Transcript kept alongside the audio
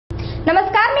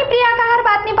नमस्कार, मी प्रिया कहार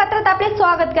बातमीपत्रात आपले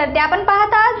स्वागत करते। आपण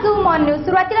पाहत आहात zoomonnews।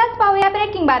 सुरुवातीलाच पाहूया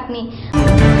ब्रेकिंग बातमी।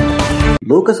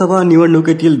 लोकसभा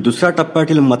निवडणुकीतील दुसऱ्या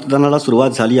टप्प्यातील मतदानाला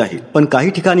सुरुवात झाली आहे, पण काही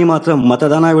ठिकाणी मात्र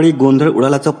मतदानावेळी गोंधळ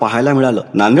उडाल्याचं पाहायला मिळालं।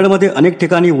 नांदेडमध्ये अनेक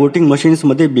ठिकाणी वोटिंग मशीन्स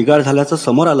मध्ये बिघाड झाल्याचं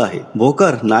समोर आलं आहे।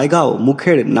 भोकर, नायगाव,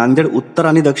 मुखेड, नांदेड उत्तर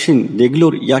आणि दक्षिण,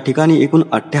 देगलूर या ठिकाणी एकूण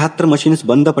 78 मशीन्स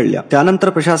बंद पडल्या। त्यानंतर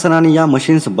प्रशासनाने या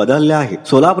मशीन्स बदलल्या आहेत।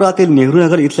 सोलापुरातील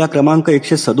नेहरूनगर इथल्या क्रमांक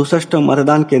 167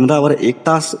 मतदान केंद्रावर 1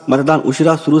 तास मतदान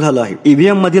उशिरा सुरू झालं आहे।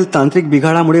 ईव्हीएम मधील तांत्रिक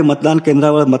बिघाडामुळे मतदान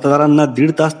केंद्रावर मतदारांना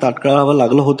 1.5 तास ताटकळावं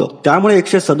लागलं होतं। त्यामुळे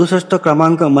 167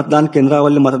 क्रमांक मतदान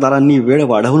केंद्रावरील मतदारांनी वेळ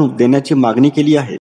वाढवून देण्याची मागणी केली आहे।